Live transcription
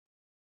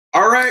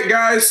All right,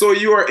 guys. So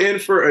you are in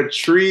for a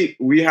treat.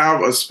 We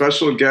have a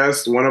special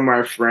guest, one of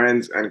my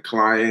friends and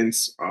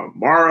clients,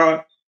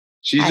 Marra.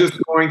 She's Hi.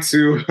 just going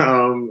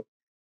to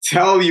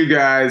tell you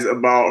guys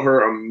about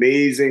her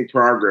amazing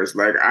progress.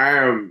 Like, I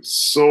am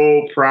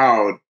so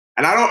proud.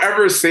 And I don't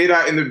ever say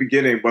that in the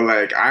beginning, but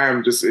like, I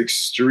am just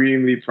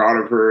extremely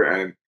proud of her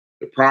and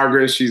the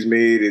progress she's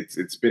made.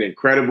 It's been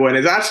incredible. And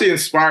it's actually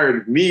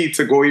inspired me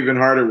to go even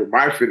harder with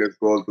my fitness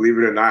goals, believe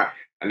it or not.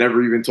 I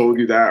never even told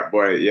you that,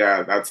 but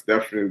yeah, that's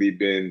definitely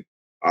been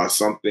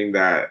something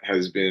that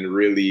has been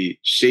really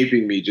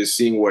shaping me. Just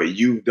seeing what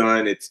you've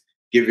done, it's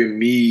given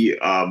me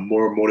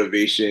more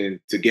motivation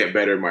to get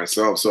better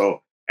myself.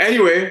 So,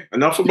 anyway,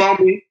 enough about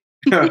me.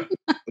 Let's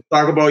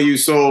talk about you.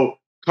 So,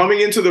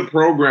 coming into the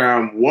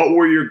program, what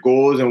were your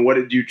goals and what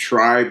did you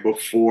try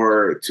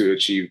before to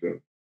achieve them?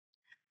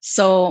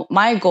 So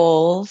my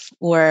goals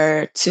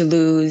were to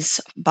lose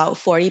about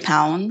 40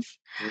 pounds.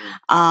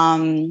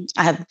 Mm.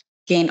 I have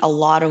gained a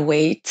lot of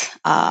weight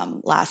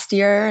last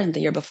year and the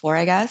year before,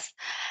 I guess.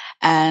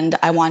 And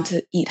I want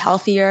to eat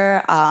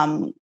healthier.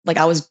 Like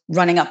I was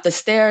running up the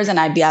stairs and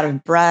I'd be out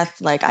of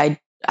breath. I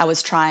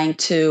was trying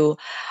to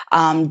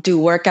do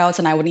workouts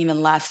and I wouldn't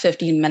even last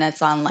 15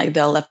 minutes on like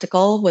the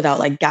elliptical without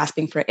like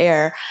gasping for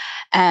air.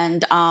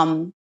 And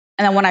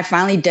and then when I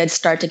finally did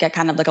start to get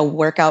kind of like a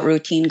workout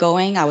routine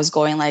going, I was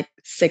going like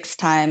 6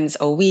 times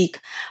a week,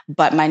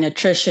 but my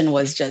nutrition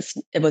was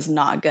it was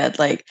not good.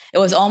 Like it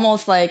was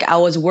almost like I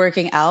was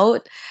working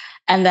out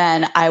and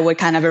then I would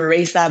kind of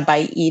erase that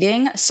by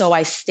eating. So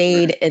I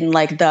stayed in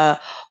like the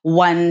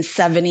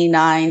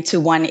 179 to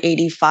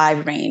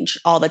 185 range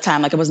all the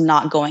time. Like it was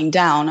not going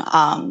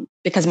down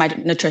because my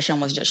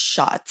nutrition was just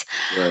shot.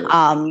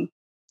 Right.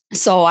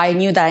 So I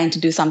knew that I needed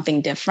to do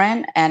something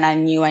different and I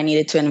knew I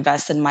needed to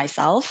invest in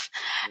myself.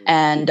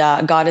 And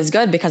God is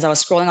good because I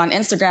was scrolling on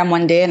Instagram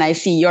one day and I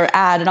see your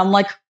ad and I'm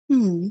like,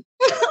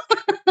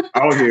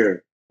 Out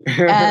here.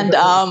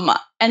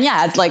 And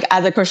yeah, it's like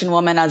as a Christian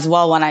woman as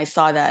well, when I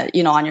saw that,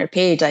 on your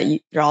page that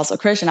you're also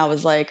Christian, I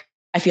was like,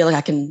 I feel like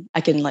I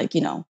can like,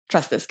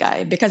 trust this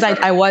guy because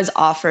I was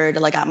offered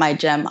like at my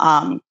gym,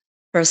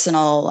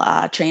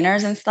 personal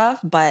trainers and stuff,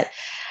 but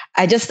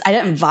I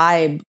didn't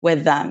vibe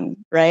with them,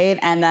 right?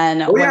 And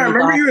then Oh yeah, I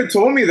remember you had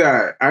told me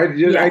that. I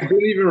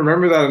didn't even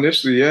remember that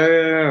initially.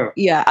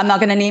 Yeah. I'm not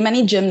gonna name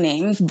any gym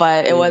names,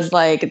 but it was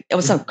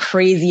a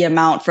crazy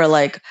amount for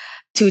like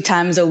 2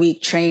 times a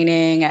week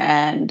training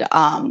and yeah,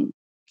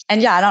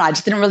 I don't know, I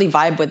just didn't really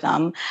vibe with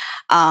them.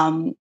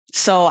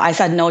 So I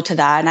said no to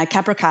that and I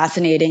kept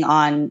procrastinating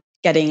on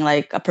getting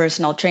like a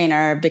personal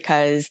trainer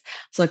because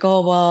it's like,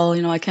 oh well,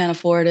 I can't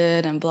afford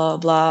it and blah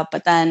blah.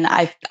 But then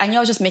I knew I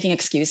was just making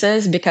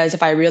excuses because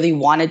if I really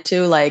wanted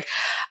to, like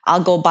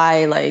I'll go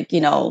buy like,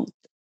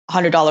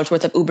 $100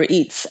 worth of Uber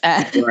Eats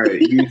and,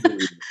 right,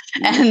 easily.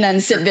 and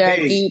then sit there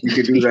and eat. You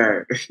could do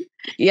that.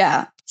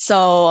 Yeah.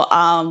 So,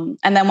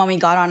 and then when we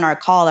got on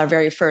our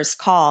very first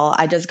call,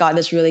 I just got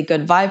this really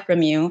good vibe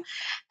from you.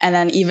 And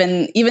then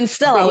even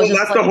still, I was just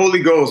that's the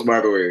Holy Ghost,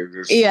 by the way.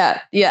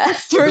 Yeah,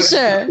 for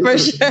sure, for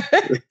sure.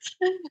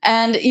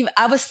 And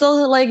I was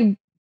still like,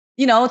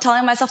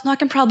 telling myself, no, I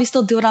can probably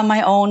still do it on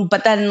my own.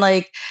 But then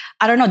like,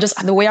 I don't know,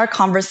 just the way our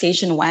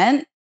conversation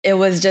went, it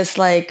was just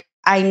like,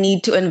 I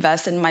need to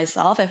invest in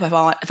myself if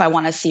I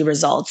want to see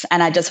results.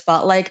 And I just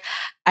felt like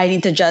I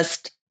need to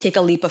just take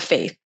a leap of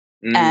faith.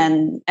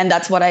 And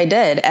that's what I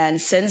did.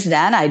 And since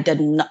then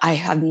I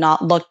have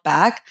not looked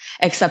back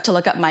except to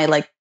look at my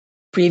like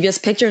previous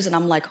pictures and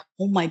I'm like,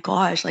 oh my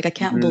gosh, like I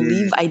can't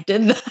believe I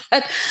did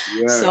that.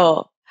 Yeah.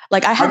 So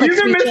like I had have you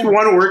ever missed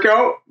one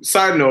workout?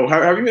 Side note,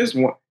 have you missed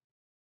one?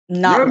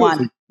 Not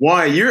one.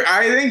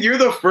 I think you're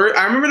the first.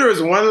 I remember there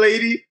was one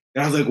lady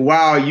and I was like,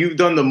 wow, you've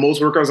done the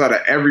most workouts out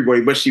of everybody,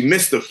 but she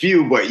missed a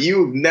few, but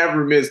you've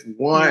never missed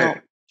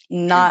one.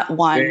 No, not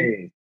one.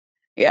 Dang.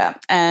 Yeah.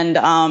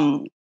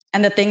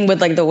 And the thing with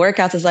like the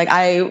workouts is like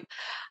I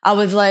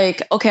was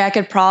like, okay, I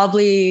could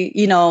probably,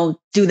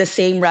 do the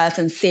same reps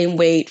and same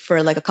weight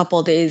for like a couple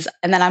of days.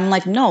 And then I'm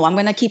like, no, I'm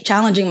going to keep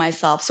challenging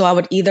myself. So I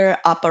would either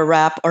up a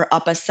rep or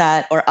up a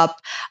set or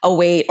up a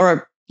weight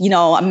or,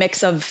 a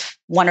mix of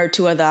one or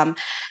two of them.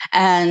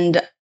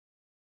 And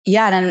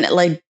yeah, and then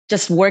like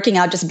just working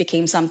out just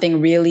became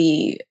something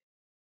really,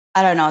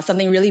 I don't know,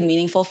 something really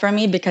meaningful for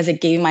me because it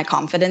gave my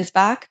confidence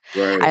back.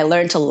 Right. I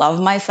learned to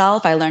love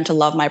myself. I learned to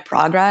love my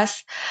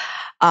progress.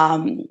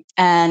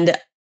 And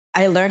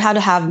I learned how to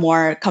have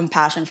more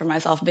compassion for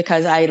myself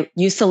because I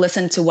used to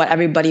listen to what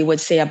everybody would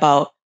say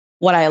about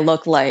what I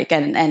look like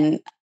and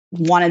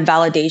wanted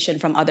validation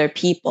from other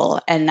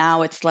people. And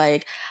now it's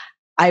like,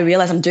 I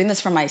realize I'm doing this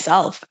for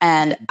myself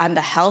and I'm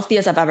the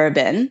healthiest I've ever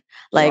been.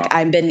 Like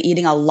I've been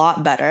eating a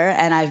lot better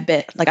and I've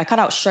been like, I cut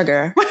out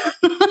sugar,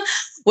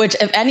 which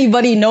if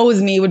anybody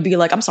knows me would be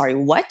like, I'm sorry,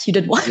 what? You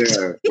did what?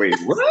 Yeah. Wait,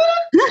 what?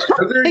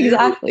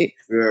 Exactly.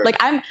 Yeah. Like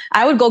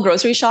I would go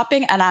grocery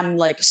shopping and I'm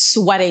like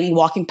sweating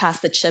walking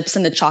past the chips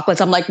and the chocolates.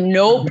 I'm like,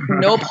 nope,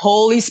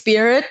 Holy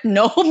Spirit,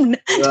 nope.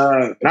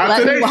 Not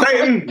today,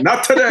 Satan.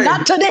 Not today.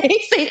 Not today,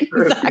 Satan.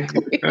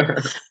 Exactly.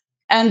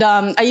 And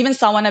I even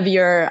saw one of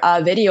your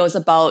videos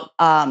about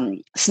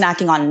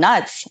snacking on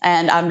nuts.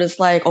 And I'm just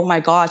like, oh my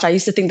gosh, I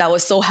used to think that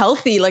was so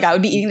healthy. Like I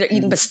would be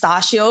eating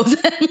pistachios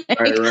and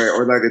Right, right.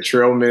 Or like a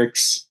trail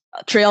mix.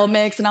 trail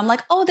mix. And I'm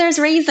like, oh, there's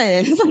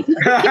raisins.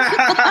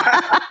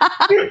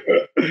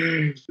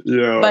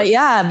 Yeah. But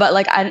yeah, but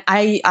like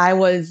I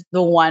was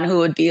the one who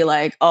would be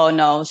like, oh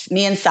no,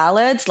 me and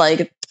salads,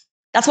 like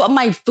that's what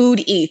my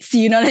food eats.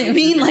 You know what I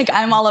mean? Like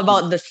I'm all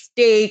about the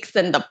steaks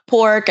and the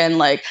pork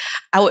and I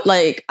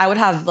would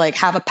have like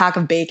half a pack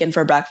of bacon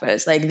for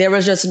breakfast. Like there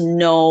was just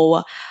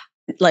no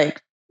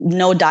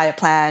diet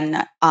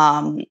plan.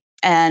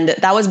 And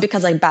that was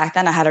because like back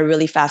then I had a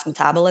really fast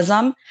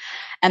metabolism.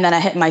 And then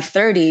I hit my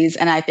 30s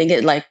and I think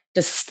it like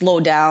just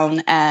slowed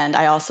down. And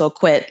I also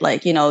quit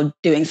like,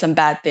 doing some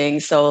bad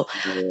things. So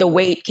the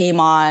weight came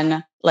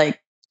on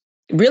like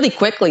really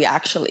quickly,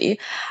 actually.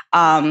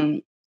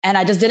 And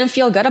I just didn't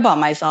feel good about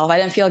myself. I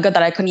didn't feel good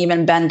that I couldn't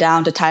even bend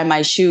down to tie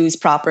my shoes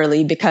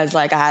properly because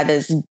like I had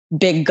this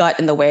big gut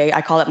in the way.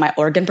 I call it my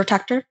organ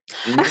protector.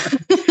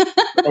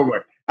 Oh my.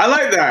 I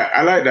like that.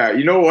 I like that.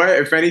 You know what?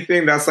 If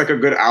anything, that's like a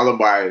good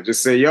alibi.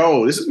 Just say,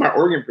 yo, this is my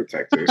organ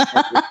protector.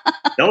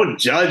 Don't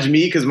judge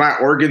me because my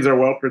organs are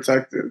well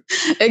protected.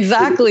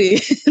 Exactly.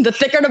 The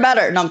thicker, the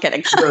better. No, I'm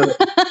kidding.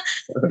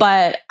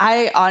 But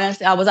I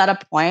was at a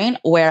point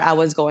where I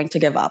was going to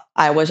give up.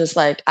 I was just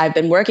like, I've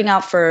been working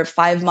out for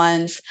 5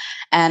 months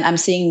and I'm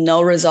seeing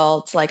no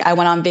results. Like I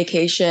went on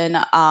vacation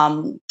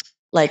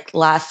like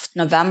last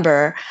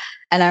November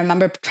and I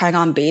remember trying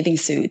on bathing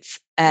suits.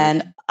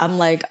 And I'm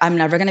like, I'm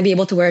never going to be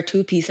able to wear a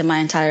 2-piece in my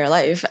entire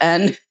life.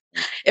 And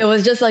it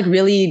was just like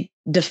really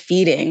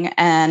defeating.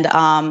 And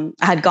I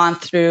had gone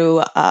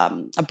through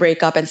a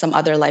breakup and some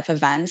other life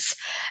events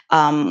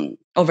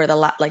over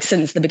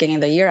since the beginning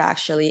of the year,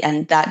 actually.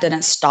 And that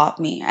didn't stop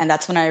me. And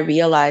that's when I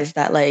realized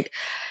that like,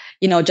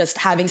 just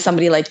having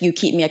somebody like you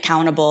keep me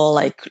accountable,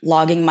 like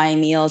logging my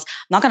meals.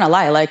 I'm not going to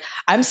lie. Like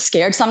I'm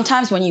scared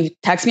sometimes when you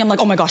text me, I'm like,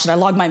 oh my gosh, did I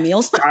log my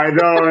meals? I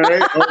know,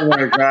 right? Oh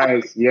my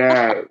gosh.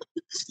 Yeah.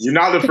 You're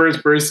not the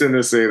first person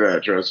to say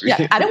that, trust me.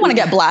 Yeah, I didn't want to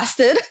get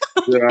blasted.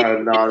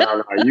 Yeah,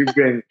 no. You've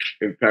been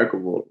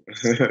impeccable.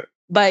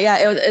 But yeah,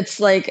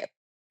 it's like,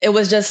 it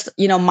was just,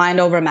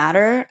 mind over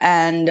matter.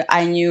 And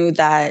I knew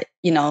that,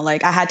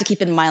 like I had to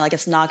keep in mind, like,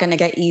 it's not going to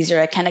get easier.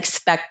 I can't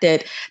expect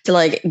it to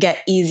like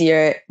get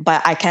easier,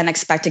 but I can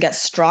expect to get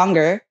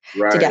stronger,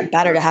 to get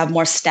better, to have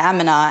more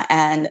stamina.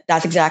 And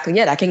that's exactly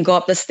it. I can go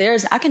up the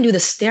stairs. I can do the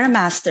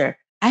Stairmaster.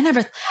 I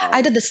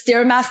did the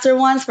Stairmaster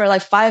once for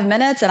like 5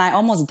 minutes and I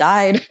almost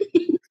died.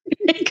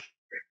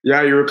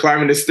 Yeah, you were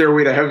climbing the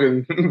stairway to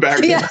heaven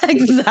back then. Yeah,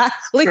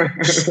 exactly.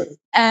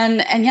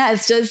 and yeah,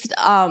 it's just,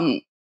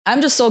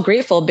 I'm just so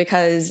grateful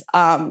because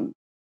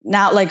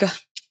now, like,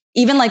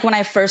 even like when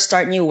I first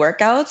start new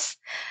workouts,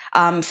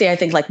 say I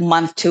think like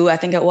month 2, I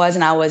think it was,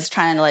 and I was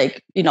trying to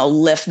like,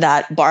 lift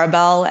that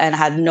barbell and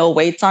had no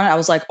weights on it. I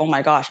was like, oh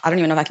my gosh, I don't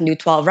even know if I can do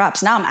 12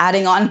 reps. Now I'm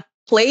adding on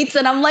plates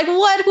and I'm like,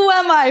 what? Who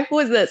am I? Who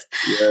is this?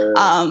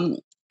 Yeah.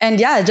 And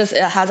yeah, it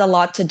has a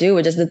lot to do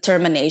with just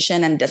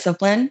determination and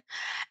discipline.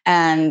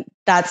 And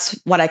that's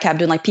what I kept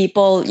doing. Like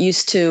people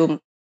used to,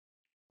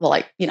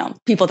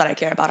 people that I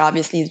care about,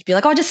 obviously, be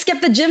like, oh, just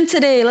skip the gym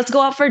today. Let's go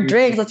out for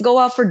drinks. Let's go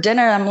out for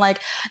dinner. I'm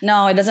like,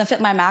 no, it doesn't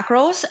fit my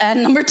macros.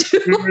 And number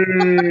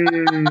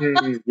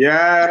 2.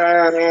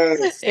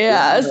 Yes.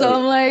 Yeah. So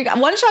I'm like,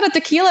 one shot of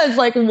tequila is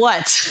like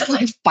what?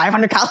 Like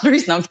 500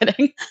 calories? No, I'm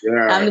kidding.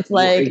 Yeah. I'm just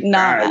like,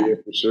 nah. Yeah,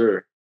 for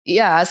sure.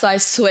 Yeah. So I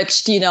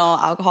switched,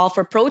 alcohol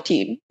for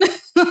protein.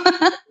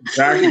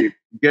 Exactly.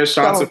 Get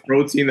shots of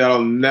protein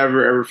that'll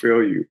never, ever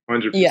fail you.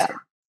 100%.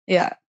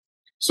 Yeah.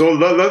 So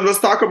let's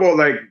talk about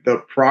like the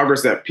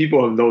progress that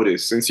people have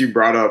noticed since you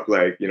brought up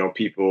like,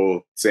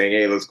 people saying,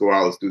 hey, let's go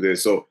out, let's do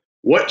this. So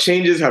what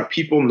changes have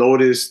people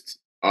noticed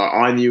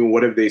on you?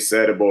 What have they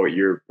said about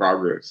your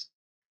progress?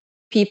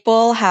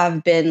 People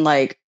have been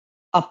like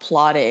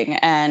applauding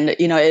and,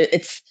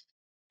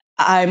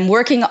 I'm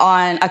working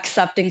on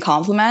accepting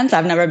compliments.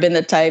 I've never been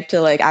the type to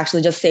like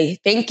actually just say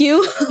thank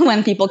you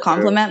when people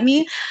compliment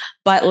me.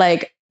 But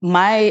like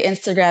my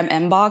Instagram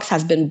inbox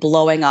has been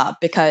blowing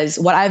up because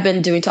what I've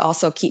been doing to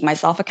also keep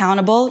myself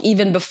accountable,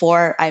 even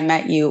before I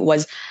met you,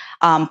 was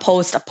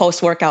post a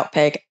post-workout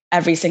pic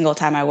every single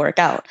time I work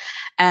out.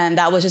 And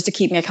that was just to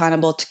keep me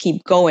accountable, to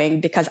keep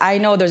going, because I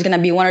know there's going to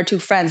be 1 or 2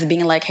 friends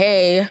being like,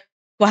 hey,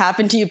 what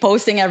happened to you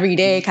posting every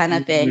day kind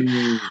of thing.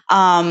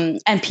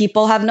 And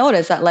people have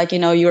noticed that like,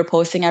 you were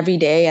posting every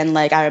day. And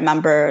like, I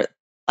remember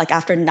like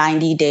after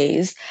 90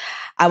 days,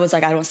 I was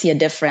like, I don't see a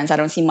difference. I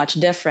don't see much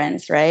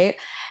difference. Right.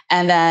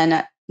 And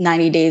then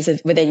 90 days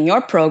within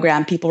your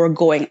program, people were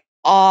going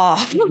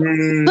off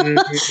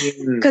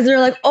because they're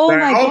like, oh my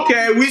God.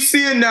 Okay, we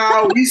see it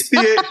now. We see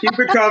it. Keep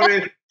it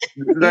coming.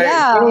 Like,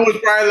 it was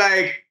probably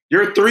like,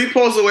 you're 3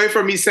 posts away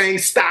from me saying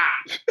stop.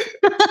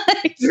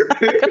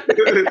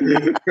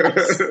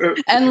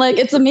 And like,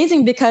 it's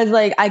amazing because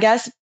like, I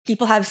guess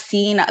people have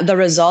seen the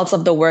results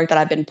of the work that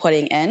I've been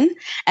putting in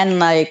and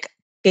like,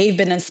 they've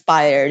been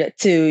inspired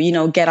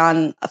to, get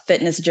on a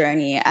fitness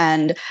journey.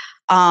 And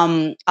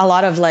a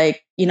lot of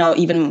like,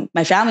 even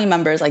my family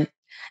members, like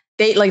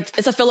they like,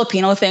 it's a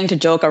Filipino thing to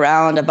joke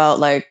around about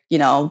like,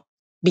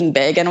 being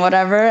big and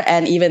whatever.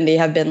 And even they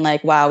have been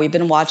like, wow, we've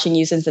been watching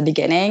you since the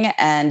beginning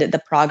and the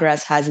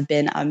progress has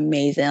been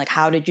amazing. Like,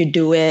 how did you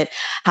do it?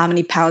 How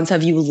many pounds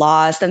have you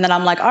lost? And then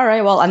I'm like, all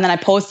right, well, and then I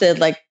posted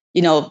like,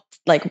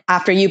 like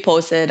after you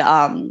posted,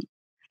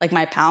 like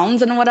my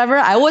pounds and whatever.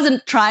 I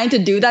wasn't trying to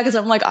do that because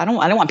I'm like, I don't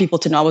want people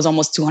to know I was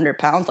almost 200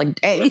 pounds. Like,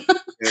 dang.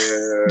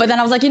 But then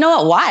I was like, you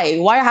know what?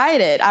 Why hide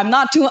it? I'm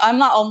not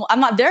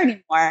there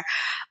anymore.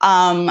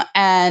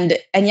 And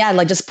yeah,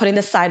 like just putting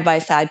the side by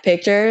side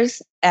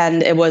pictures.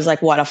 And it was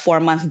like, what, a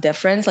 4-month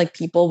difference? Like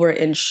people were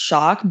in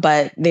shock,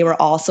 but they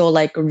were also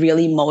like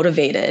really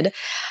motivated.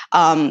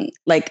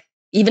 Like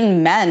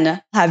even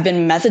men have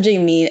been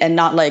messaging me and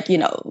not like,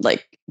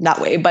 like that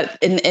way, but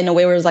in a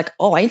way where it's like,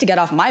 oh, I need to get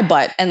off my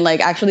butt and like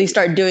actually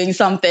start doing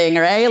something,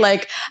 right?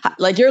 Like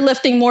you're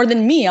lifting more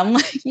than me. I'm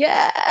like,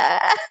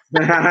 yeah.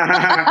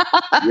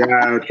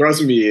 Yeah,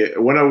 trust me.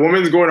 When a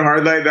woman's going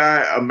hard like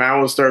that, a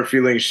man will start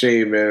feeling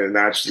shame and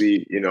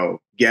actually,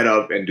 get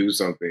up and do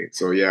something.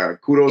 So yeah,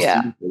 kudos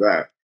to you for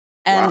that.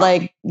 And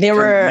like they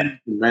were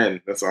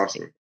men. That's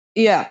awesome.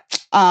 Yeah.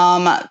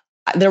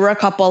 There were a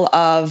couple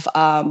of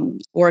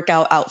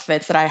workout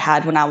outfits that I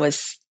had when I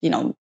was,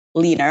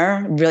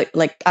 leaner. Really,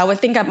 like I would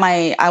think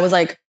I was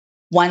like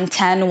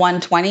 110,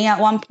 120 at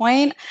one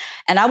point.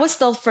 And I was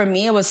still, for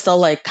me, it was still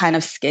like kind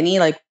of skinny,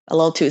 like a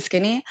little too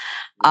skinny.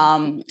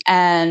 And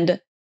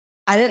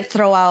I didn't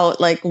throw out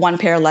like one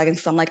pair of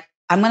leggings. So I'm like,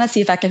 I'm going to see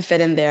if I can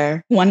fit in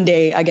there one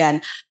day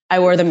again. I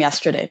wore them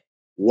yesterday.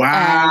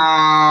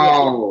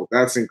 Wow.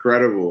 That's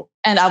incredible.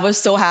 And I was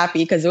so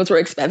happy because those were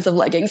expensive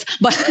leggings.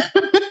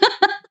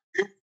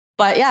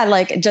 But yeah,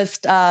 like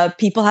just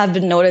people have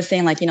been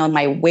noticing like,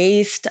 my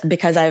waist,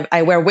 because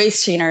I wear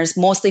waist trainers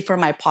mostly for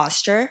my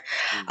posture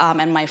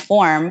and my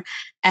form.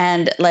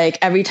 And like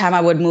every time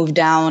I would move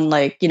down,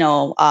 like,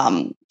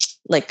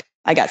 like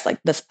I guess like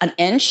an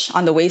inch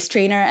on the waist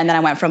trainer. And then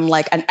I went from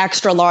like an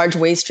extra large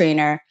waist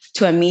trainer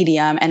to a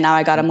medium. And now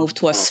I got to move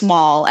to a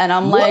small. And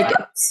I'm like,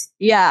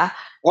 yeah.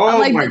 Oh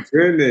like, my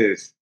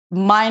goodness.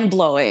 Mind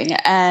blowing.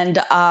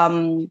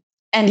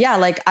 And yeah,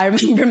 like I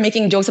remember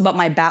making jokes about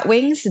my bat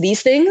wings,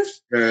 these things.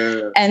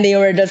 And they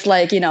were just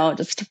like,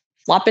 just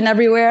flopping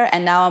everywhere.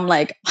 And now I'm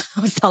like,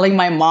 I was telling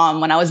my mom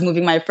when I was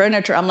moving my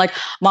furniture, I'm like,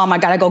 Mom, I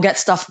got to go get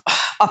stuff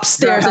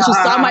upstairs. And she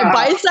saw my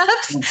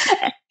biceps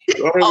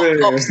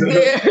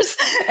upstairs.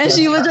 And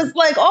she was just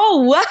like,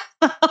 oh,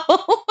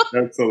 wow.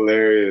 That's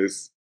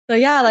hilarious. So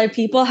yeah, like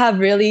people have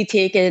really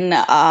taken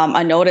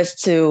a notice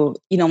to,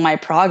 my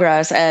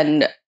progress.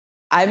 And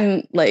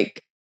I'm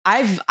like,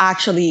 I've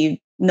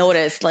actually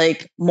noticed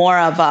like more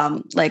of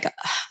like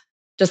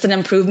just an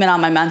improvement on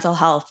my mental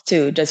health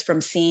too, just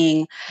from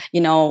seeing,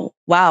 wow,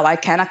 I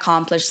can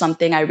accomplish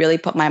something I really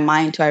put my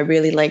mind to. I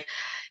really like,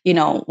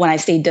 when I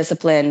stay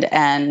disciplined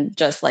and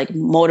just like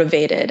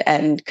motivated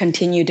and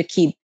continue to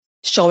keep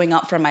showing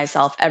up for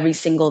myself every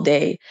single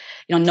day,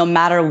 no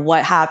matter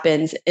what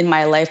happens in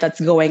my life that's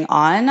going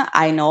on,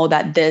 I know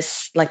that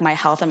this, like my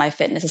health and my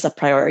fitness is a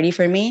priority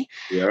for me.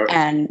 Yeah.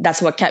 And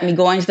that's what kept me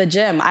going to the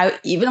gym.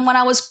 Even when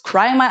I was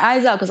crying my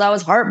eyes out because I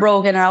was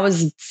heartbroken or I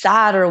was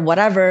sad or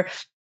whatever,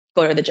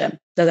 go to the gym.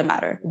 Doesn't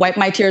matter. Wipe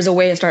my tears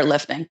away and start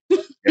lifting.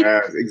 Yeah,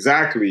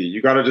 exactly.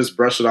 You got to just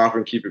brush it off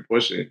and keep it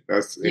pushing.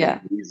 That's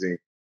amazing.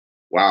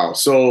 Wow.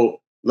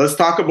 So let's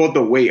talk about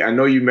the weight. I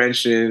know you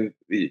mentioned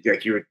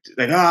like you were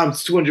like, I'm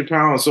 200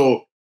 pounds.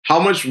 So how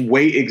much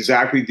weight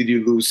exactly did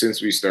you lose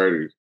since we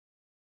started?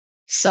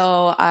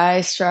 So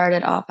I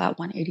started off at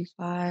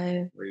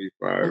 185.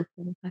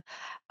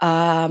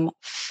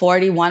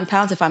 41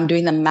 pounds, if I'm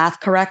doing the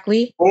math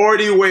correctly.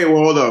 Wait,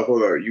 hold up.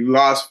 You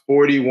lost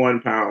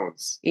 41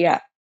 pounds. Yeah.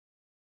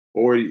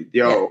 40.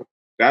 Yo,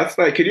 that's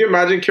like, could you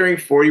imagine carrying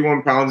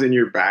 41 pounds in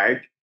your bag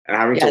and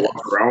having to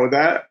walk around with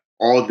that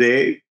all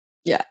day?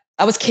 Yeah.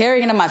 I was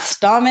carrying it in my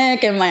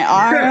stomach and my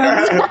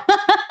arms.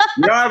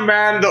 Yeah,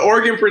 man, the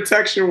organ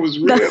protection was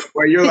real.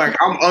 But you're like,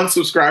 I'm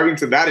unsubscribing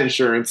to that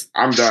insurance.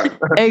 I'm done.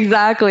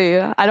 Exactly.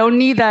 I don't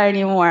need that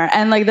anymore.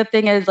 And like the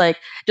thing is like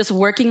just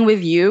working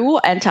with you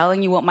and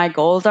telling you what my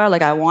goals are.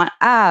 Like I want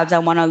abs. I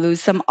want to lose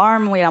some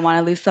arm weight. I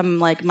want to lose some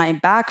like my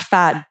back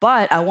fat,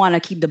 but I want to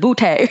keep the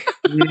booty.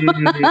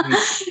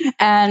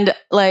 And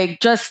like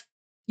just,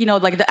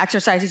 like the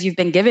exercises you've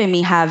been giving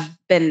me have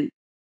been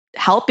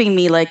helping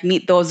me like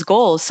meet those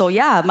goals. So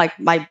yeah, like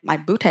my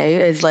booty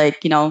is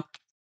like,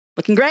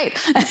 looking great.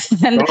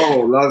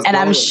 And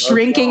I'm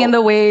shrinking in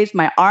the waist.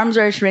 My arms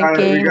are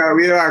shrinking. We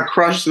gotta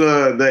crush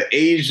the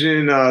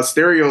Asian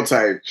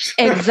stereotypes.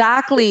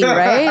 Exactly,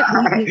 right?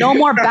 No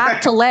more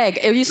back to leg.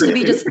 It used to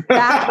be just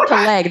back to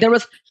leg. There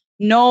was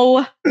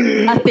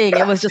nothing.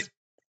 It was just,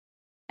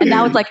 and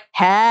now it's like,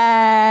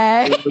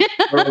 hey.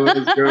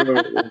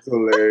 It's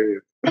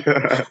hilarious.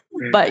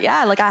 But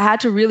yeah, like I had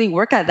to really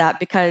work at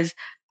that because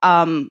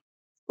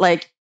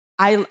like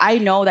I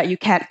know that you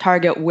can't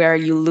target where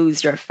you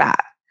lose your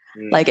fat.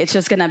 Like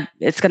it's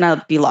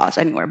gonna be lost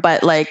anywhere.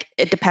 But like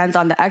it depends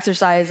on the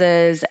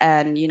exercises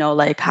and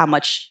like how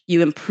much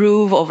you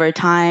improve over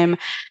time.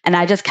 And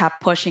I just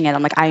kept pushing it.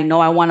 I'm like, I know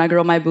I want to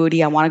grow my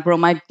booty, I want to grow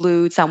my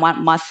glutes, I want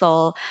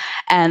muscle.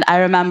 And I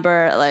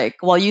remember like,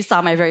 well, you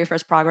saw my very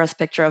first progress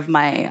picture of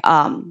my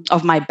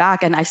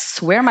back, and I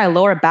swear my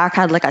lower back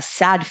had like a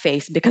sad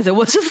face because it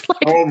was just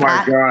like Oh my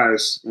fat.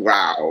 gosh!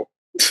 Wow.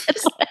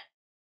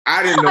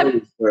 I didn't I,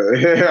 know.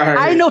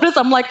 I noticed.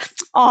 I'm like,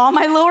 oh,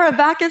 my lower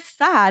back is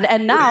sad,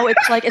 and now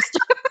it's like it's.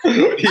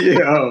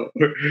 Yeah,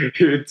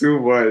 you're too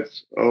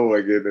much. Oh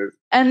my goodness.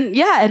 And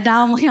yeah, and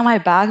now I'm looking at my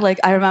back. Like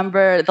I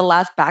remember the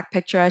last back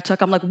picture I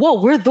took. I'm like, whoa,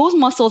 where'd those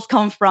muscles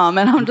come from?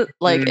 And I'm just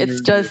like,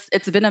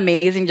 it's been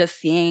amazing just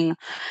seeing,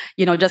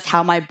 just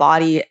how my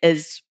body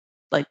is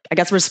like, I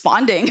guess,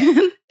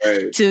 responding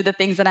Right. to the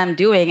things that I'm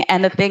doing.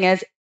 And the thing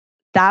is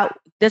that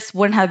this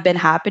wouldn't have been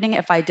happening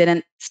if I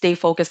didn't stay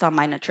focused on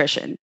my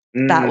nutrition.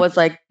 That was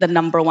like the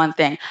number one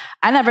thing.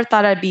 I never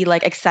thought I'd be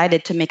like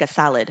excited to make a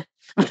salad.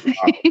 Wow.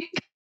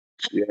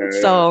 Yeah.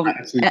 So I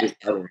actually just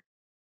had one.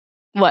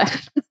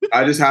 what?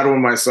 I just had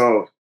one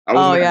myself. I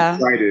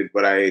wasn't excited,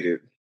 but I ate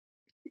it.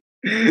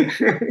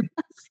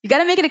 You got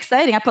to make it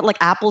exciting. I put like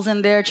apples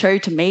in there, cherry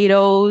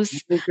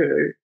tomatoes,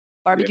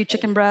 barbecue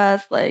chicken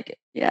breast. Like,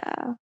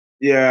 yeah.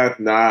 Yeah,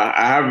 nah,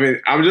 I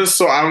haven't. I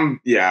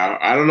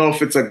don't know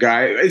if it's a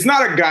guy. It's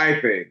not a guy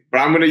thing, but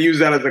I'm going to use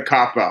that as a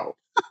cop out.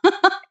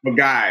 I'm a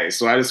guy,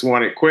 so I just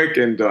want it quick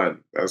and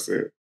done. That's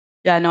it.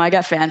 Yeah, no, I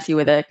got fancy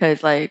with it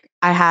because like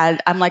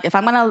I'm like, if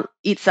I'm going to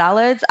eat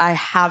salads, I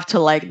have to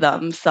like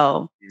them.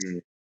 So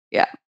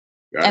yeah.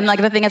 Gotcha. And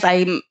like the thing is,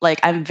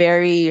 I'm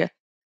very,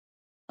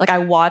 like I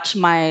watch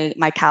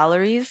my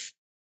calories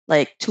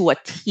like to a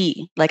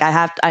T. Like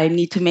I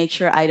need to make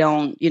sure I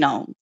don't,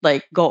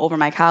 like go over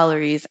my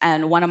calories.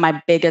 And one of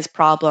my biggest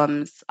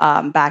problems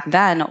back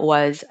then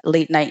was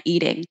late night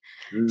eating.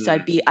 So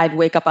I'd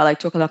wake up at like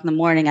 2:00 in the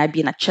morning. I'd be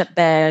in a chip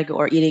bag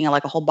or eating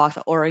like a whole box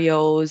of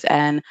Oreos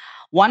and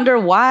wonder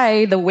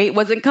why the weight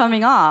wasn't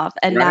coming off.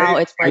 And now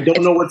it's like, I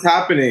don't know what's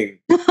happening.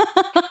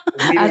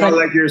 Meanwhile,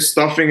 like you're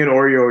stuffing an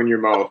Oreo in your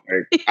mouth.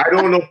 Like, I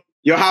don't know.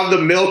 You'll have the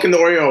milk and the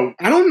Oreo.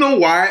 I don't know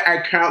why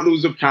I can't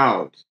lose a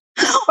pound.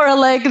 Or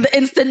like the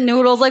instant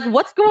noodles. Like,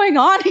 what's going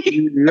on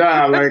here?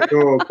 Yeah, like,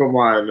 oh, come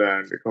on,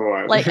 man. Come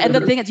on. Like, and the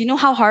thing is, you know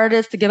how hard it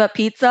is to give up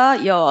pizza?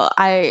 Yo,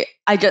 I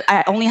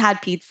only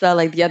had pizza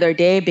like the other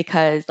day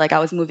because like I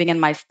was moving in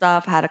my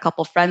stuff. I had a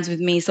couple friends with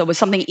me. So it was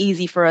something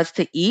easy for us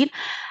to eat.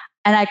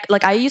 And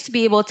I used to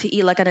be able to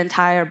eat like an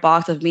entire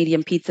box of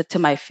medium pizza to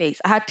my face.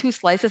 I had 2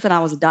 slices and I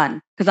was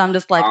done because I'm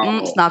just like,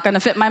 it's not going to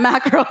fit my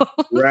macro.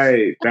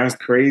 Right. That's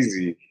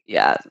crazy.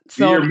 Yeah.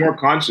 So you're more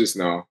conscious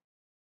now.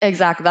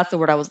 Exactly. That's the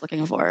word I was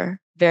looking for.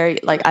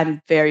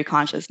 I'm very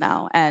conscious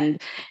now. And,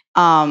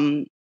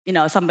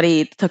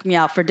 somebody took me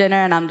out for dinner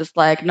and I'm just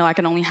like, no, I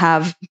can only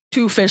have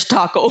 2 fish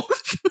tacos.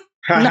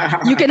 No,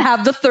 you can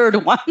have the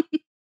third one.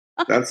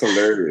 That's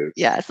hilarious.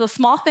 Yeah. So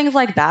small things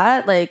like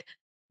that, like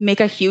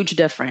make a huge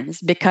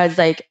difference because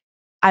like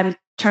I'm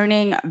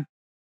turning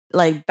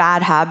like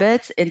bad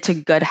habits into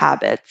good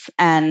habits.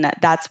 And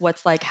that's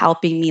what's like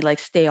helping me like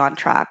stay on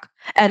track.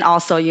 And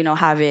also,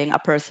 having a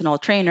personal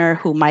trainer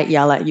who might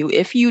yell at you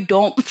if you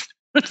don't.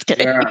 Just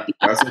kidding. Yeah,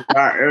 that's a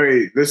fact.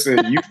 Hey,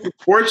 listen,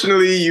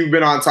 fortunately, you've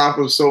been on top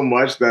of so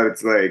much that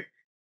it's like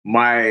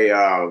I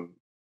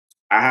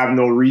have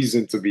no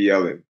reason to be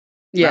yelling.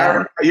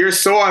 Yeah. You're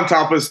so on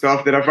top of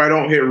stuff that if I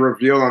don't hit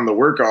reveal on the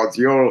workouts,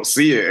 you'll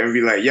see it and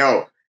be like,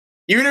 yo,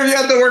 even if you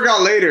have to work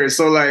out later.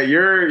 So like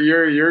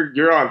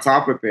you're on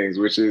top of things,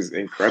 which is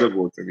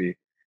incredible to me,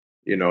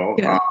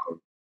 Yeah.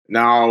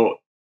 Now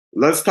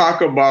let's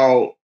talk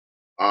about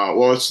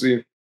let's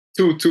see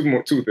two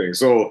things.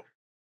 So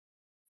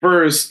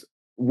first,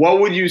 what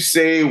would you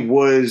say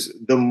was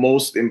the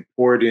most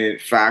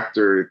important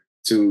factor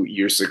to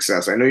your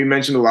success? I know you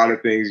mentioned a lot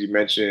of things. You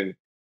mentioned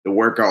the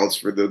workouts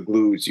for the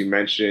glutes. You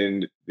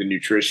mentioned the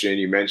nutrition.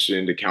 You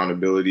mentioned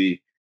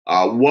accountability.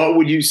 What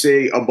would you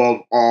say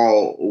above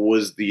all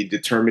was the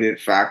determinant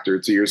factor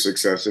to your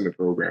success in the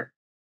program?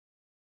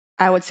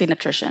 I would say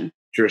nutrition.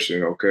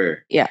 Nutrition, okay.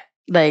 Yeah.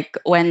 Like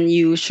when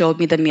you showed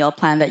me the meal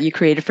plan that you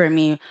created for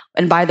me,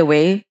 and by the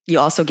way, you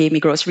also gave me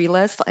grocery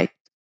list, like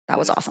that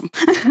was awesome.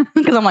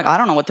 Because I'm like, I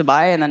don't know what to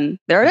buy, and then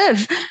there it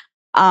is.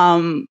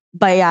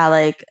 But yeah,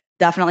 like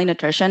definitely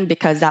nutrition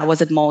because that was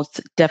the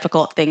most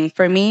difficult thing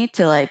for me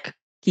to like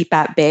keep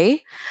at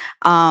bay.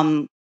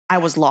 I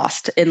was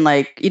lost in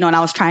like, and I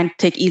was trying to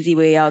take easy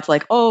way outs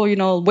like,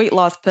 weight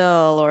loss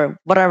pill or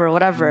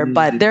whatever.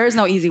 But there is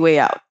no easy way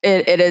out.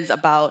 It is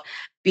about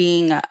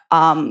being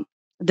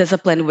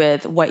disciplined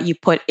with what you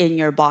put in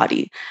your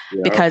body.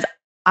 Yeah. Because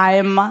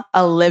I'm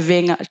a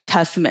living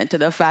testament to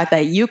the fact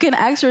that you can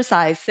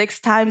exercise 6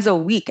 times a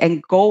week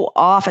and go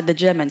off at the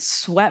gym and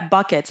sweat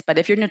buckets. But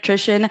if your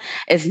nutrition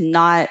is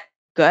not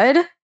good,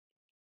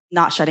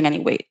 not shedding any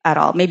weight at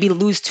all. Maybe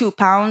lose 2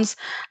 pounds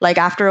like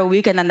after a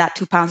week, and then that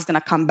 2 pounds is going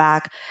to come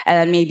back, and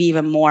then maybe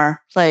even more,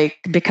 like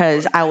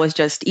because I was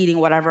just eating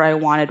whatever I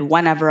wanted,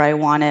 whenever I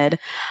wanted.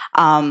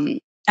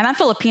 And I'm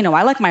Filipino.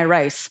 I like my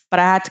rice, but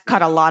I had to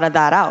cut a lot of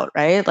that out,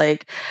 right?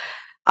 Like,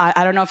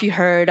 I don't know if you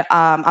heard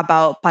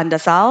about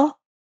pandesal.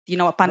 Do you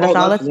know what No,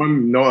 pandesal is?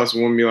 that's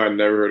one meal I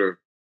never heard of.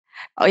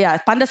 Oh yeah,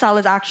 pandesal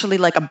is actually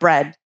like a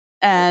bread,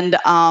 and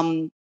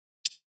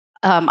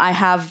I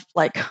have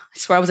like I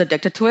swear I was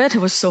addicted to it. It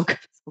was so good,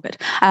 so good.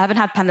 I haven't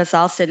had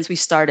pandesal since we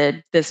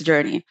started this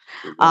journey.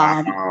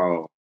 Um,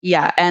 Wow.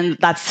 yeah, and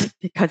that's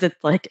because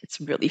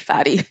it's really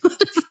fatty.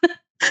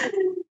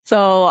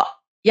 So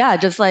yeah,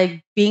 just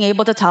like being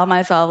able to tell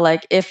myself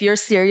like if you're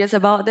serious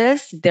about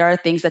this, there are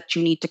things that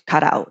you need to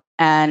cut out.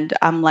 And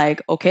I'm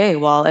like, okay,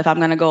 well, if I'm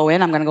gonna go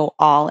in, I'm gonna go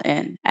all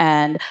in.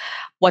 And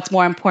what's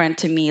more important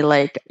to me,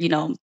 like,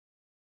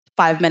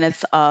 5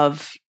 minutes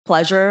of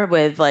pleasure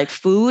with like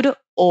food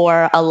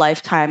or a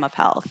lifetime of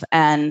health.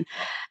 And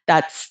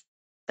that's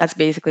that's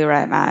basically where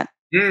I'm at.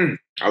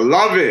 I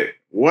love it.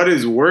 What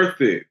is worth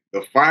it?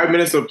 The 5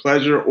 minutes of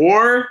pleasure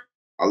or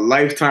a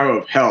lifetime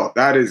of health?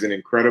 That is an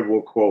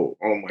incredible quote.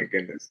 Oh my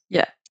goodness.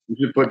 Yeah. You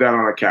should put that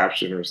on a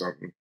caption or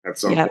something at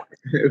some Yeah.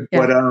 point. Yeah.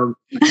 But all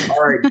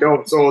right,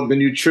 dope. So the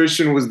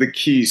nutrition was the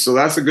key. So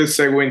that's a good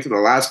segue into the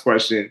last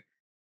question.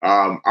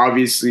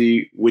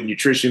 Obviously, with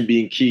nutrition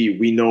being key,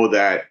 we know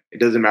that it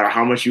doesn't matter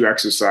how much you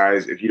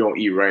exercise, if you don't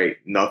eat right,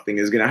 nothing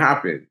is gonna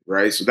happen,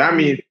 right? So that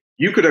means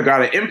you could have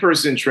got an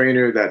in-person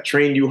trainer that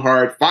trained you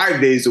hard 5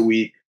 days a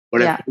week,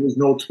 but if Yeah. there was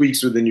no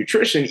tweaks with the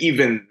nutrition,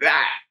 even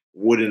that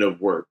wouldn't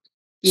have worked.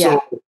 Yeah.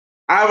 So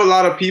I have a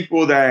lot of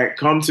people that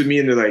come to me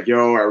and they're like,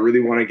 yo, I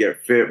really want to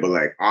get fit, but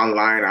like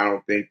online, I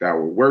don't think that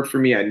would work for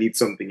me. I need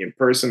something in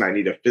person. I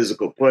need a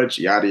physical push,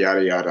 yada,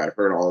 yada, yada. I've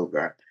heard all of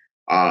that.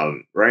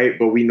 Right.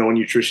 But we know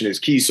nutrition is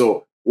key.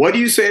 So what do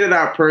you say to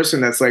that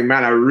person that's like,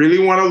 man, I really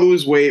want to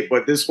lose weight,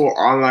 but this whole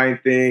online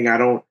thing, I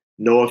don't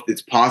know if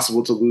it's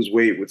possible to lose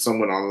weight with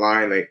someone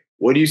online. Like,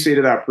 what do you say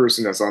to that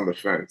person that's on the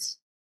fence?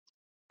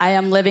 I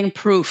am living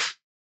proof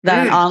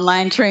that an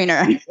online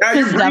trainer Yeah,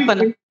 is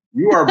definitely.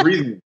 You are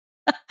breathing.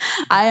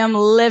 I am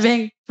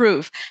living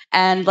proof.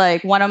 And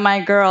like one of my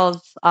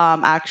girls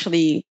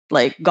actually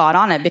like got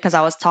on it because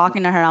I was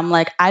talking to her. I'm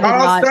like, I did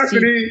not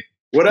Stephanie. see.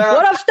 What up?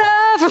 What up,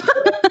 Steph?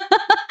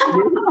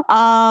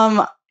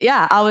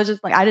 Yeah, I was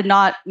just like, I did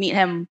not meet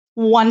him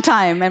one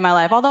time in my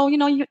life. Although,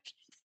 you're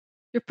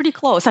pretty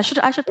close. I should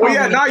Oh probably.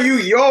 yeah, not you.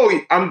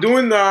 Yo, I'm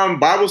doing the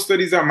Bible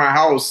studies at my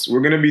house.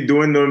 We're gonna be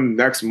doing them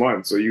next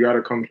month, so you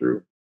gotta come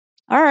through.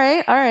 All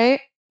right, all right.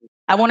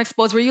 I won't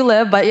expose where you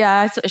live, but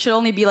yeah, it should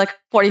only be like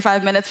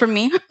 45 minutes from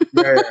me.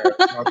 Yeah,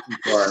 not too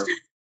far.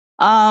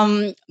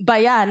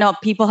 But yeah, no,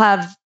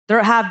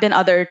 there have been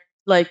other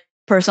like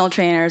personal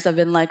trainers have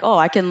been like, oh,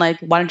 I can like,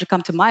 why don't you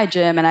come to my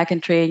gym and I can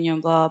train you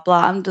and blah,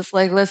 blah. I'm just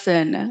like,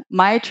 listen,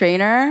 my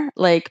trainer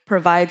like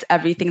provides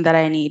everything that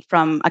I need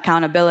from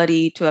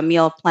accountability to a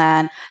meal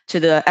plan to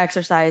the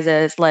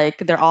exercises. Like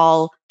they're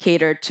all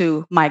catered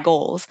to my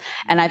goals.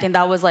 And I think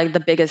that was like the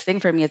biggest thing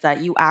for me is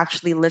that you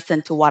actually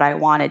listened to what I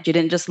wanted. You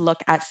didn't just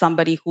look at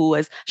somebody who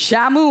was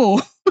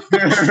Shamu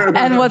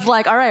and was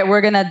like, all right,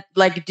 we're gonna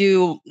like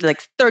do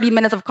like 30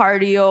 minutes of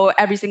cardio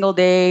every single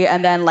day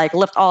and then like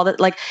lift all that.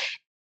 Like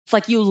it's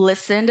like you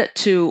listened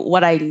to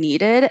what I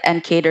needed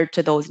and catered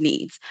to those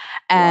needs.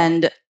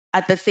 And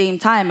at the same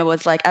time, it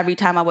was like every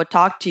time I would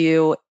talk to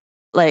you,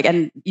 like,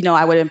 and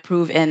I would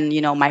improve in,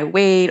 my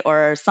weight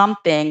or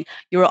something,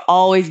 you were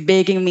always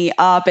baking me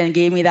up and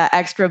gave me that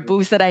extra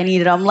boost that I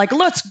needed. I'm like,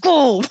 let's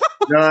go.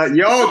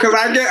 Yo, because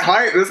I get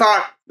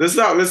hyped.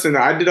 Listen,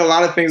 I did a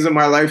lot of things in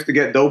my life to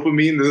get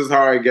dopamine. This is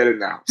how I get it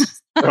now.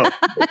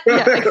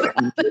 Yeah,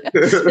 exactly.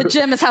 The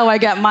gym is how I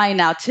get mine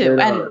now too,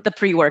 and the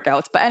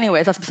pre-workouts. But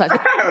anyways, that's besides.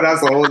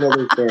 That's a whole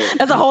nother story.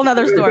 That's a whole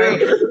nother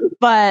story.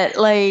 But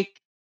like,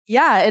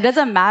 yeah, it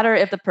doesn't matter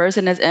if the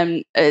person is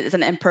an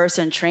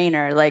in-person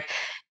trainer. Like,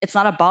 it's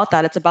not about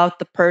that. It's about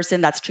the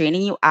person that's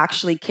training you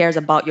actually cares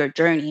about your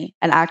journey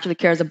and actually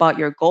cares about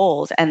your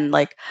goals and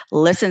like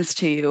listens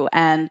to you.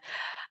 And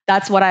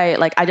that's what I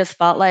like. I just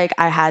felt like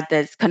I had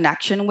this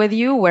connection with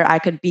you where I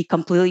could be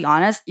completely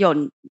honest.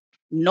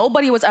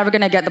 Nobody was ever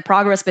going to get the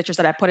progress pictures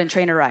that I put in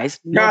Trainer Eyes.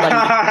 Nobody.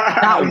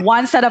 Not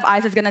one set of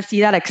eyes is going to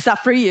see that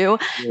except for you.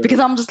 Yeah. Because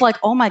I'm just like,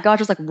 oh my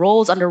gosh, it's like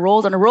rolls under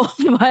rolls under rolls.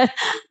 But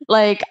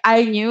like,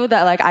 I knew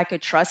that like I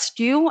could trust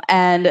you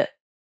and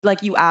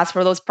like you asked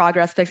for those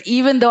progress pics,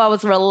 even though I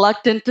was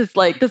reluctant to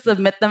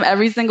submit them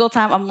every single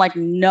time. I'm like,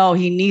 no,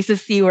 he needs to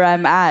see where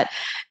I'm at.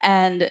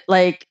 And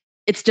like,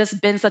 it's just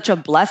been such a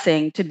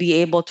blessing to be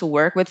able to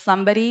work with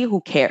somebody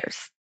who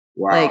cares.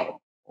 Wow. Like,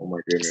 oh my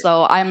goodness.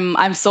 So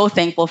I'm so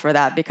thankful for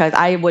that because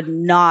I would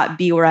not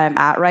be where I'm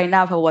at right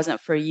now if it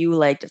wasn't for you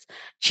like just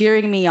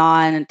cheering me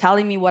on and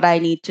telling me what I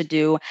need to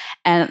do.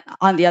 And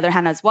on the other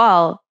hand as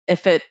well,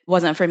 if it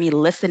wasn't for me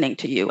listening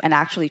to you and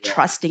actually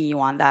trusting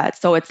you on that.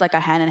 So it's like a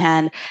hand in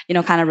hand,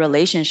 kind of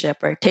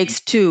relationship where it takes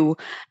two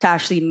to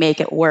actually make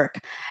it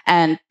work.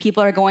 And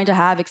people are going to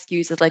have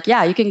excuses like,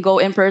 yeah, you can go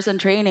in-person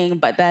training,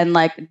 but then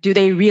like, do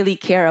they really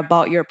care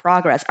about your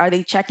progress? Are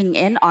they checking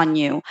in on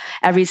you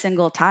every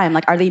single time?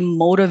 Like, are they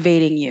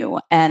motivating you?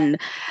 And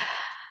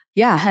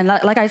Yeah, and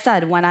like I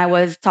said, when I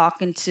was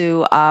talking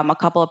to a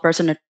couple of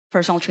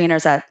personal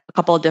trainers at a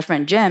couple of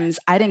different gyms,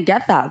 I didn't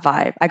get that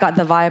vibe. I got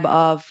the vibe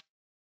of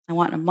I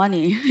want the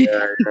money.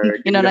 Yeah, yeah,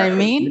 You know what I give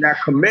mean? me that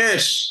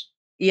commish.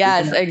 Give me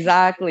Yes, that commish.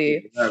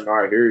 exactly. Yeah, no,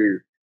 I hear you.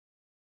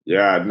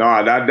 Yeah,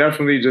 no, that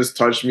definitely just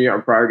touched me.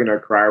 I'm probably gonna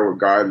cry with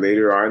God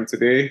later on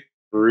today,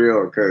 for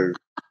real, because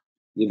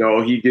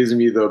he gives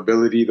me the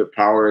ability, the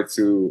power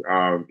to,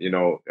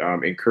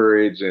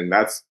 encourage. And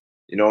that's,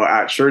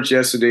 at church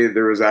yesterday,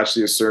 there was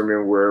actually a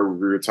sermon where we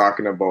were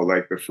talking about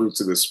like the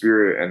fruits of the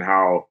spirit and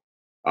how,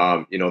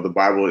 the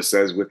Bible, it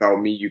says,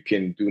 without me, you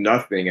can do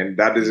nothing. And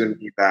that doesn't Mm.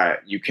 mean that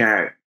you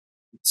can't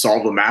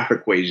solve a math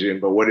equation,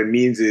 but what it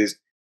means is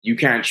you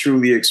can't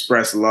truly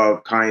express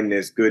love,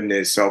 kindness,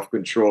 goodness, self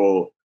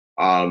control.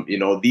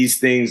 These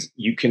things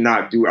you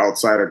cannot do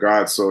outside of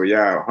God. So,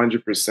 yeah,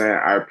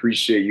 100%. I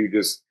appreciate you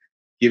just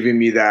giving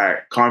me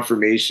that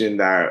confirmation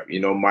that,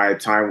 my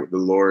time with the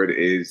Lord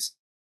is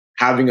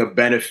having a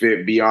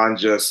benefit beyond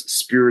just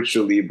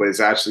spiritually, but it's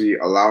actually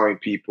allowing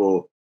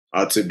people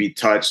to be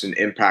touched and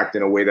impact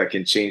in a way that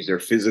can change their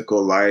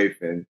physical life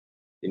and,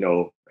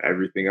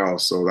 everything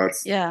else. So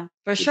that's Yeah,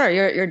 for sure.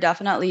 You're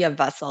definitely a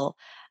vessel.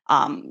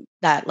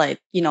 That like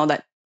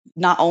that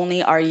not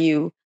only are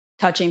you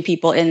touching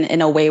people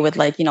in a way with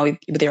like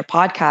with your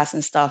podcast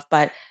and stuff,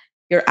 but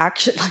you're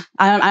actually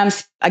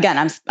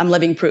again I'm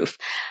living proof.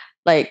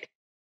 Like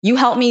you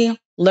helped me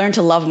learn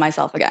to love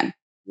myself again,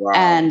 wow.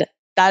 and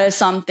that is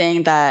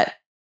something that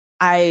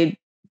I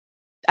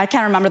I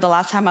can't remember the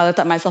last time I looked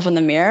at myself in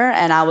the mirror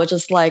and I was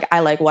just like, I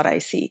like what I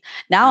see.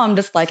 Now I'm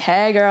just like,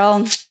 hey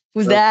girl,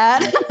 who's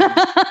that?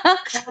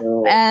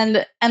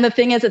 And the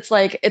thing is, it's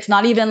like it's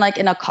not even like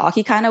in a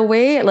cocky kind of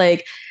way.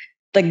 Like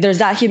there's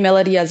that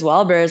humility as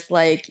well, where it's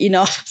like,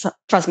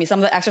 trust me, some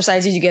of the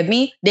exercises you give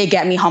me, they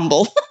get me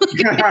humble.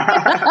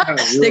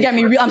 They get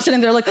me I'm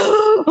sitting there like,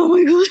 oh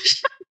my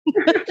gosh.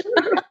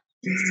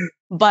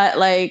 But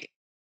like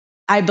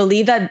I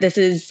believe that this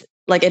is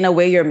like in a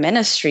way your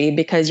ministry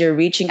because you're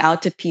reaching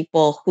out to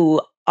people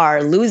who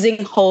are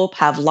losing hope,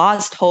 have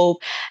lost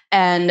hope,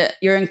 and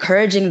you're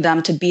encouraging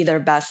them to be their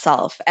best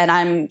self. And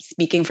I'm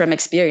speaking from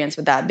experience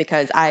with that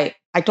because I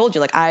told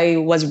you like I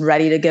was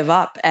ready to give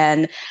up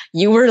and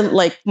you were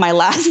like my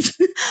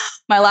last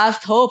my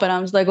last hope and I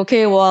was like,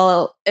 okay,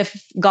 well,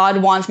 if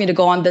God wants me to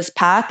go on this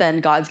path,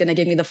 then God's going to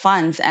give me the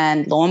funds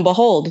and lo and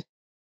behold,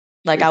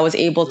 like I was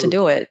able to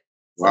do it.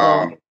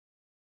 Wow. So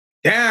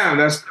Damn,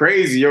 that's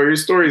crazy. Yo, your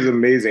story is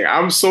amazing.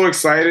 I'm so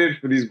excited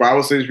for these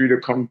Bible studies for you to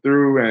come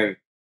through and,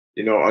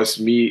 us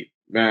meet.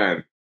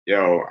 Man,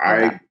 yo,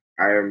 yeah.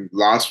 I am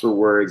lost for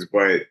words,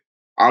 but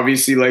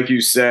obviously, like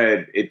you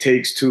said, it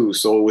takes two.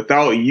 So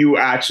without you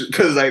actually,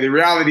 because like the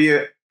reality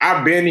is,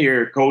 I've been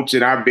here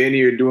coaching, I've been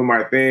here doing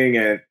my thing,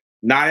 and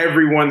not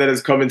everyone that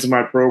has come into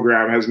my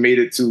program has made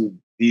it to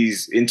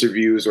these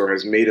interviews or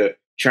has made a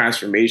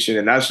transformation.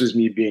 And that's just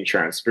me being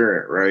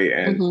transparent, right?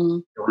 And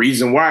Mhm. the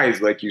reason why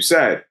is like you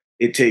said,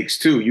 it takes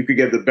two. You could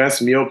get the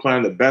best meal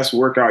plan, the best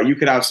workout. You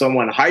could have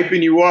someone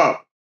hyping you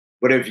up.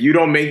 But if you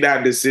don't make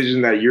that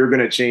decision that you're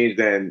going to change,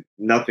 then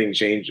nothing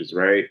changes,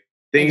 right?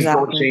 Things don't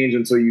Exactly. change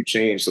until you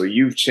change. So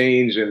you've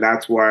changed, and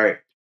that's why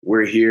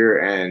we're here.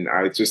 And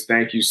I just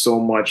thank you so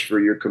much for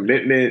your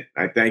commitment.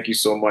 I thank you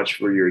so much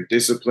for your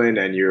discipline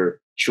and your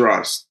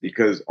trust,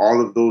 because all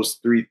of those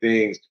three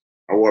things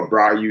are what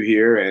brought you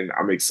here. And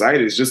I'm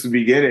excited. It's just the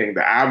beginning.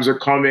 The abs are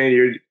coming.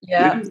 You're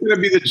Yeah. just going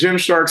to be the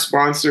Gymshark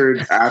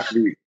sponsored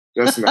athlete.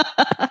 Just now.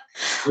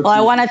 Well, I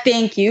want to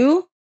thank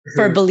you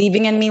for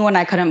believing in me when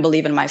I couldn't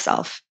believe in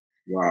myself.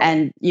 Wow.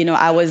 And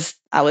I was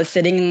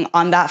sitting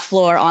on that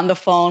floor on the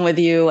phone with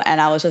you, and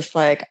I was just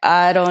like,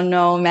 I don't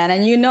know, man.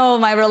 And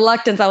my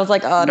reluctance. I was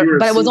like, oh, You were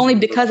but it was only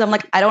super because I'm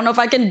like, I don't know if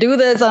I can do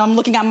this. And I'm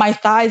looking at my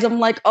thighs. I'm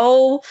like,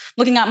 oh,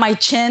 looking at my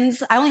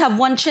chins. I only have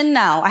one chin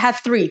now. I had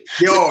three.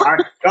 Yo, I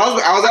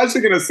was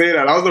actually gonna say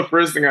that. That was the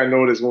first thing I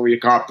noticed when we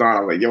copped on.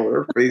 I'm like, yo,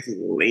 her face is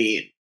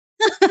lean.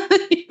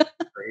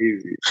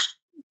 Crazy.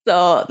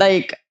 So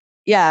like,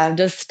 yeah,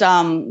 just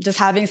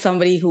having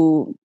somebody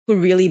who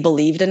really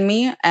believed in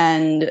me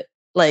and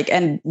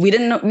we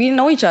didn't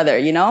know each other,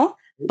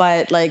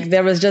 but like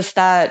there was just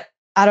that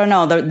I don't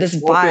know this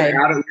vibe.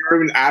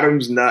 You're in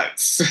Adam's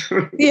nuts.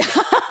 Yeah.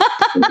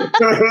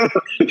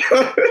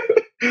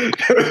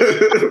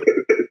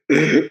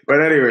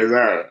 But anyways, all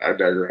right, I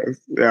digress.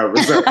 Yeah,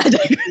 but so.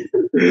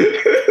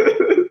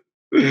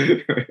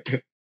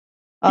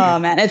 Oh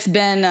man, it's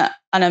been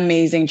an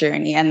amazing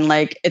journey and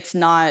like it's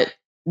not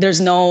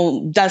there's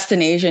no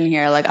destination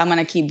here. Like I'm going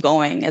to keep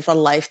going. It's a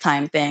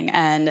lifetime thing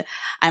and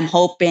I'm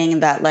hoping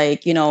that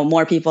like,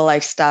 more people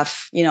like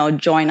Steph,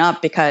 join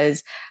up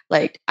because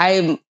like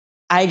I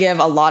give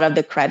a lot of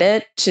the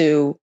credit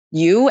to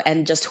you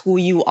and just who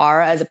you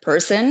are as a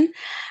person.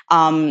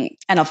 And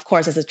of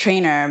course as a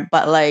trainer,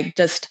 but like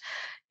just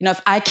if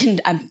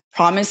I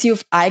promise you,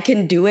 if I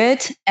can do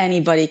it,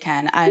 anybody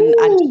can.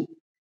 And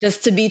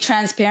just to be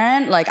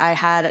transparent, like I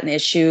had an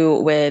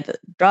issue with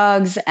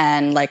drugs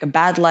and like a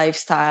bad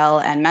lifestyle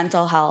and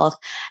mental health.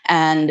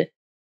 And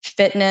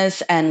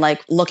fitness and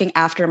like looking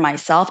after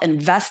myself,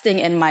 investing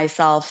in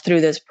myself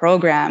through this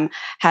program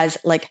has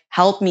like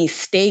helped me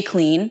stay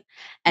clean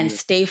and Yeah.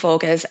 stay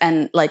focused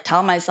and like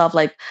tell myself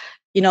like,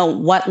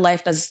 what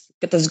life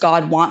does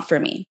God want for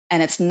me?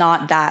 And it's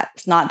not that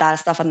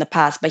stuff in the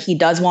past, but he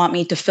does want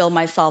me to fill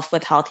myself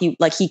with health.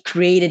 He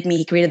created me,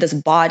 he created this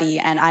body,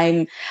 and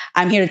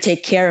I'm here to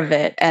take care of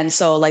it. And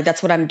so like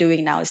that's what I'm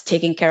doing now, is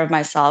taking care of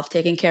myself,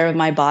 taking care of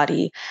my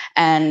body.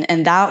 And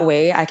in that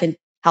way I can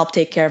help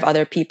take care of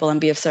other people and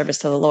be of service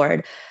to the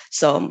Lord.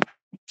 So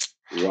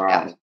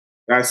yeah. Wow.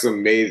 That's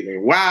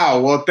amazing.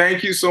 Wow. Well,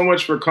 thank you so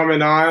much for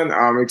coming on.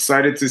 I'm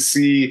excited to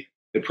see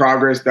the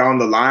progress down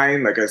the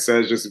line. Like I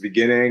said, it's just the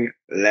beginning.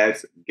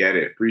 Let's get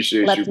it.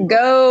 Appreciate Let's you.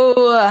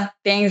 go.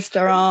 Thanks,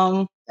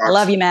 Jerome. I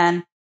love you,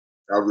 man.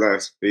 God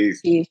bless.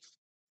 Peace. Peace.